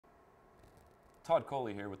Todd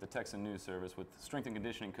Coley here with the Texan News Service with strength and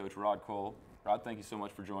conditioning coach Rod Cole. Rod, thank you so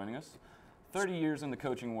much for joining us. 30 years in the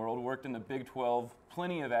coaching world, worked in the Big 12,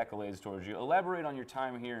 plenty of accolades towards you. Elaborate on your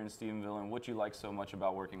time here in Stephenville and what you like so much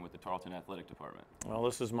about working with the Tarleton Athletic Department. Well,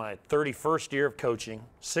 this is my 31st year of coaching,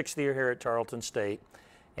 6th year here at Tarleton State.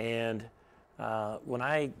 And when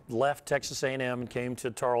I left Texas A&M and came to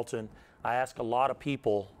Tarleton, I asked a lot of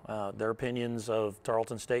people their opinions of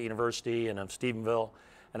Tarleton State University and of Stephenville,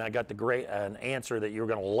 and I got an answer that you're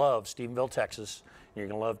going to love Stephenville, Texas, and you're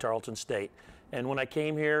going to love Tarleton State. And when I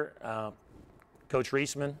came here, Coach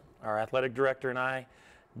Reisman, our athletic director, and I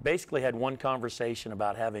basically had one conversation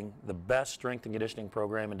about having the best strength and conditioning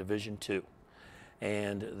program in Division II.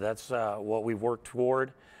 And that's what we've worked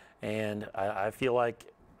toward. And I feel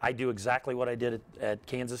like I do exactly what I did at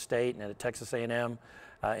Kansas State and at Texas A&M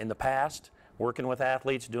in the past, working with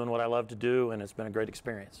athletes, doing what I love to do, and it's been a great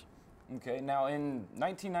experience. Okay, now in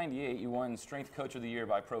 1998, you won Strength Coach of the Year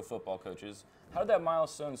by Pro Football Coaches. How did that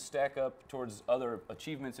milestone stack up towards other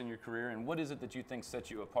achievements in your career, and what is it that you think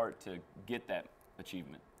sets you apart to get that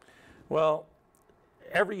achievement? Well,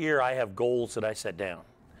 every year I have goals that I set down,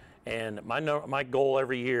 and my goal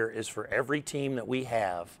every year is for every team that we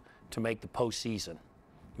have to make the postseason,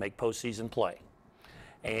 make postseason play.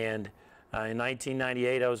 And in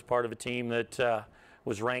 1998, I was part of a team that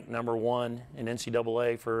was ranked #1 in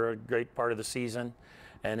NCAA for a great part of the season,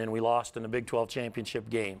 and then we lost in the Big 12 championship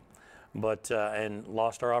game, and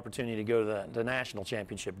lost our opportunity to go to the national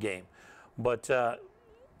championship game. But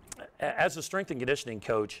as a strength and conditioning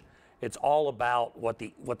coach, it's all about what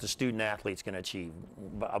the student athlete's going to achieve,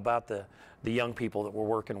 about the young people that we're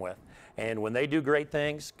working with. And when they do great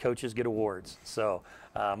things, coaches get awards. So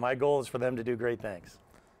my goal is for them to do great things.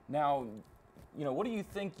 Now, what do you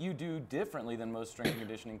think you do differently than most strength and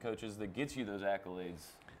conditioning coaches that gets you those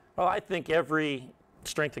accolades? Well, I think every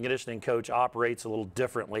strength and conditioning coach operates a little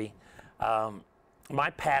differently. My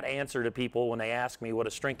pat answer to people when they ask me what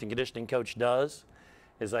a strength and conditioning coach does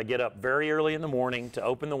is I get up very early in the morning to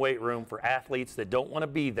open the weight room for athletes that don't want to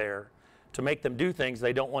be there, to make them do things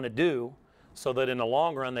they don't want to do, so that in the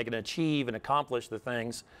long run they can achieve and accomplish the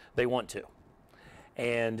things they want to.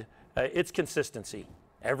 And it's consistency.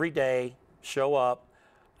 Every day, show up,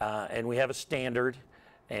 and we have a standard,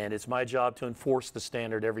 and it's my job to enforce the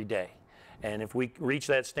standard every day. And if we reach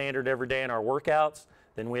that standard every day in our workouts,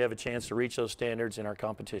 then we have a chance to reach those standards in our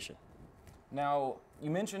competition. Now,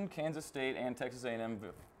 you mentioned Kansas State and Texas A&M,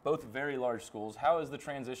 both very large schools. How has the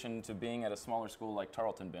transition to being at a smaller school like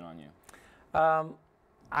Tarleton been on you?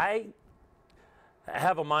 I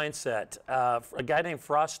have a mindset. A guy named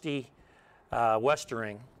Frosty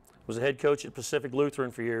Westering was a head coach at Pacific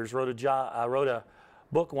Lutheran for years, wrote a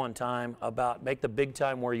book one time about make the big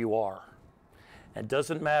time where you are. It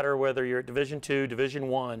doesn't matter whether you're at Division II,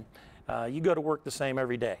 Division I, you go to work the same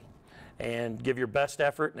every day and give your best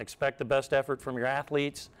effort and expect the best effort from your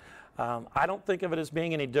athletes. I don't think of it as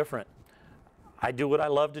being any different. I do what I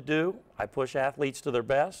love to do. I push athletes to their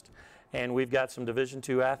best, and we've got some Division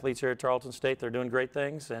II athletes here at Tarleton State. They're doing great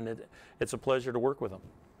things, and it's a pleasure to work with them.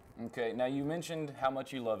 Okay, now you mentioned how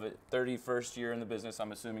much you love it. 31st year in the business,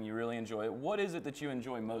 I'm assuming you really enjoy it. What is it that you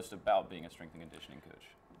enjoy most about being a strength and conditioning coach?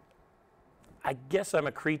 I guess I'm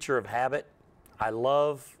a creature of habit. I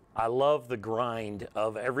love the grind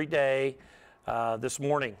of every day. This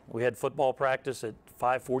morning we had football practice at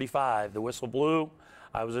 5:45. The whistle blew.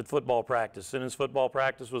 I was at football practice. As soon as football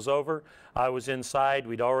practice was over, I was inside.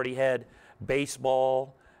 We'd already had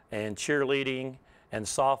baseball and cheerleading and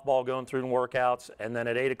softball going through the workouts, and then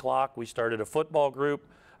at 8 o'clock we started a football group,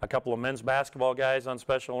 a couple of men's basketball guys on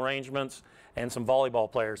special arrangements, and some volleyball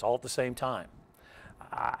players all at the same time.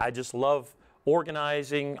 I just love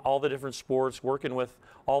organizing all the different sports, working with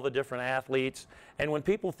all the different athletes, and when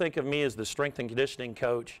people think of me as the strength and conditioning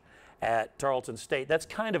coach at Tarleton State, that's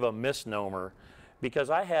kind of a misnomer, because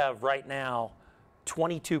I have right now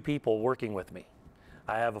 22 people working with me.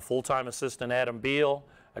 I have a full-time assistant, Adam Beal,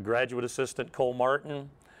 a graduate assistant, Cole Martin,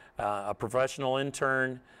 a professional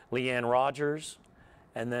intern, Leanne Rogers,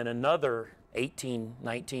 and then another 18,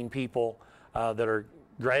 19 people that are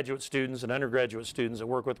graduate students and undergraduate students that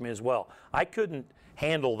work with me as well. I couldn't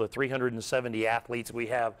handle the 370 athletes we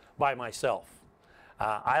have by myself.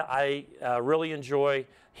 I really enjoy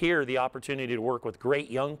here the opportunity to work with great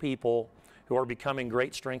young people who are becoming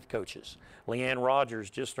great strength coaches. Leanne Rogers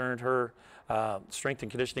just earned her strength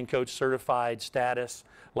and conditioning coach certified status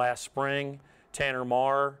last spring. Tanner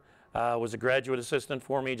Marr was a graduate assistant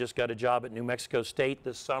for me, just got a job at New Mexico State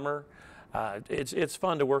this summer. It's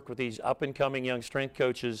fun to work with these up-and-coming young strength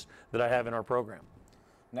coaches that I have in our program.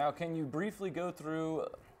 Now, can you briefly go through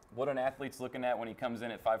what an athlete's looking at when he comes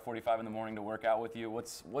in at 5:45 in the morning to work out with you?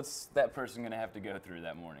 What's that person going to have to go through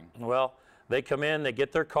that morning? Well, they come in, they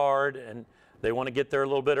get their card, and they want to get there a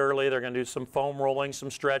little bit early. They're going to do some foam rolling,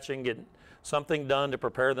 some stretching, get something done to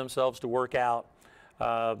prepare themselves to work out.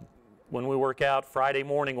 When we work out Friday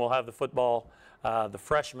morning, we'll have the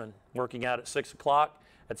freshmen working out at 6 o'clock.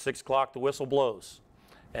 At 6 o'clock, the whistle blows.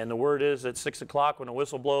 And the word is at 6 o'clock, when the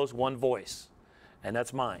whistle blows, one voice, and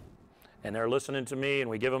that's mine. And they're listening to me, and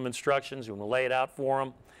we give them instructions, and we lay it out for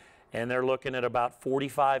them. And they're looking at about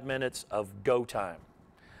 45 minutes of go time.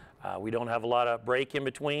 We don't have a lot of break in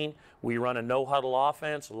between. We run a no-huddle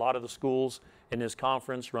offense. A lot of the schools in this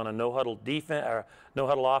conference run a no-huddle defense, or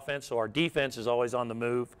no-huddle offense, so our defense is always on the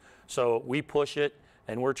move. So we push it,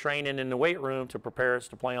 and we're training in the weight room to prepare us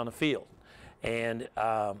to play on the field. And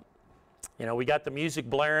you know, we got the music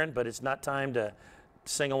blaring, but it's not time to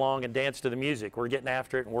sing along and dance to the music. We're getting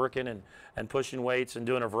after it and working and pushing weights and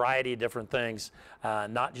doing a variety of different things,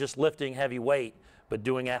 not just lifting heavy weight, but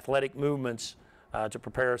doing athletic movements to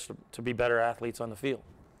prepare us to be better athletes on the field.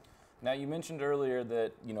 Now, you mentioned earlier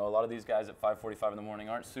that, you know, a lot of these guys at 5:45 in the morning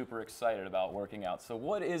aren't super excited about working out. So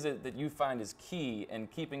what is it that you find is key in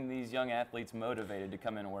keeping these young athletes motivated to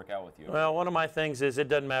come in and work out with you? Well, one of my things is it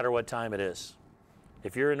doesn't matter what time it is.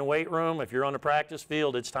 If you're in the weight room, if you're on the practice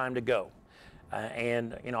field, it's time to go.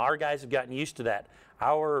 And, you know, our guys have gotten used to that.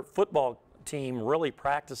 Our football team really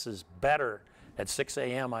practices better at 6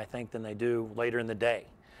 a.m., I think, than they do later in the day.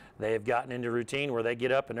 They have gotten into routine where they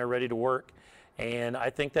get up and they're ready to work. And I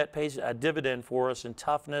think that pays a dividend for us in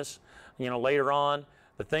toughness. You know, later on,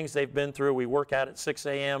 the things they've been through, we work out at 6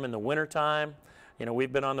 a.m. in the wintertime. You know,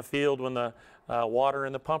 we've been on the field when the water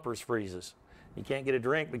in the pumpers freezes. You can't get a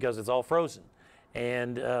drink because it's all frozen.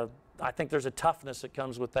 And I think there's a toughness that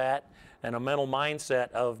comes with that and a mental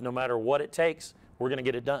mindset of no matter what it takes, we're going to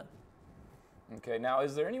get it done. Okay, now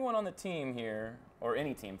is there anyone on the team here, or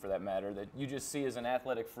any team for that matter, that you just see as an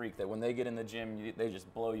athletic freak that when they get in the gym, they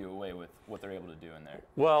just blow you away with what they're able to do in there?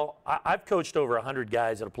 Well, I've coached over 100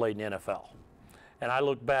 guys that have played in the NFL. And I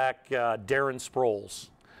look back, Darren Sproles,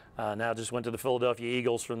 now just went to the Philadelphia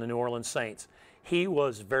Eagles from the New Orleans Saints. He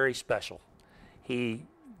was very special. He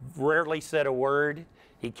rarely said a word.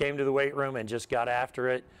 He came to the weight room and just got after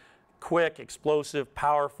it. Quick, explosive,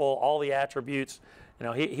 powerful, all the attributes. You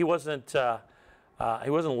know, he wasn't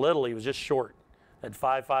little, he was just short. At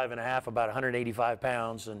 5'5½", about 185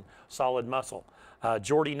 pounds and solid muscle.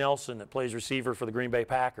 Jordy Nelson, that plays receiver for the Green Bay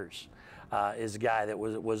Packers, is a guy that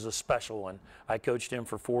was a special one. I coached him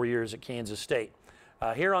for 4 years at Kansas State.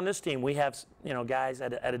 Here on this team, we have, you know, guys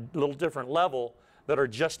at a little different level that are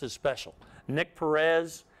just as special. Nick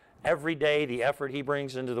Perez, every day the effort he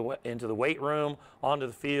brings into the weight room, onto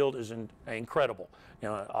the field is incredible. You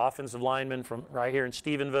know, offensive lineman from right here in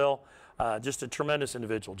Stephenville, just a tremendous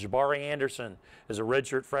individual. Jabari Anderson is a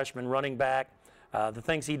redshirt freshman running back. The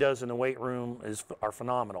things he does in the weight room are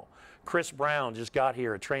phenomenal. Chris Brown just got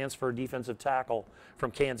here, a transfer defensive tackle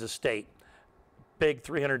from Kansas State. Big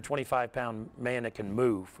 325-pound man that can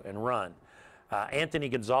move and run. Anthony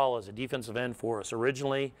Gonzalez, a defensive end for us.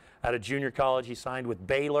 Originally out of junior college, he signed with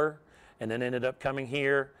Baylor and then ended up coming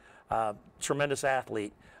here. Tremendous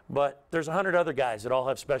athlete. But there's 100 other guys that all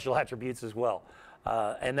have special attributes as well.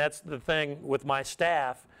 And that's the thing with my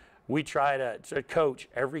staff. We try to coach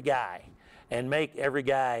every guy and make every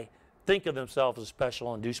guy think of themselves as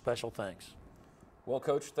special and do special things. Well,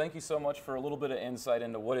 Coach, thank you so much for a little bit of insight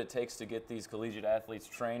into what it takes to get these collegiate athletes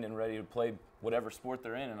trained and ready to play whatever sport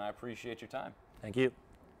they're in, and I appreciate your time. Thank you.